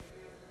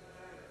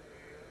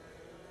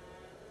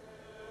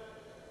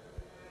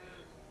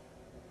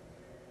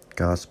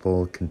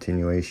Gospel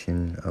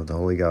continuation of the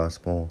Holy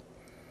Gospel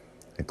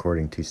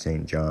according to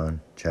St. John,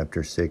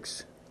 chapter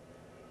 6,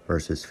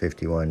 verses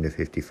 51 to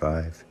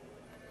 55.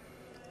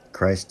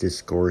 Christ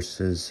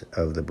discourses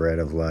of the bread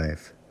of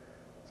life,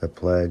 the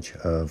pledge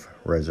of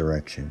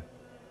resurrection.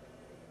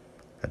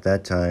 At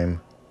that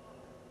time,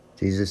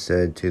 Jesus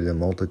said to the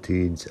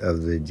multitudes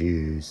of the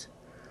Jews,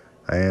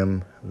 I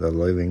am the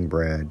living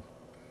bread,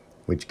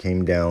 which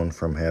came down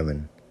from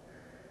heaven.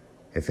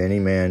 If any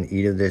man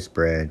eat of this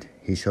bread,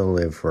 he shall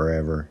live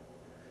forever.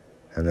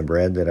 And the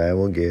bread that I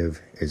will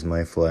give is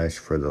my flesh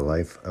for the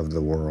life of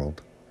the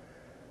world.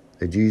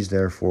 The Jews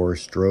therefore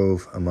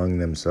strove among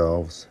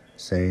themselves,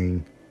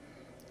 saying,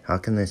 How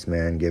can this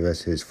man give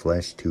us his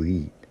flesh to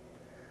eat?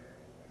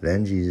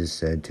 Then Jesus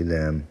said to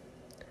them,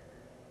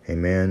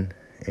 Amen,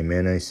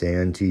 amen, I say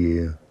unto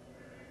you,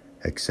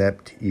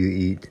 except you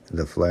eat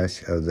the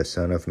flesh of the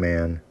Son of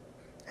Man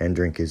and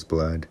drink his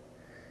blood,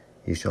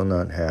 you shall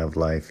not have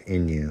life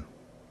in you.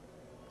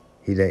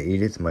 He that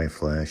eateth my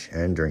flesh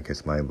and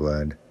drinketh my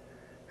blood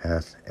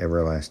hath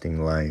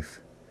everlasting life,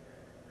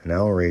 and I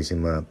will raise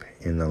him up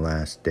in the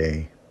last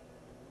day.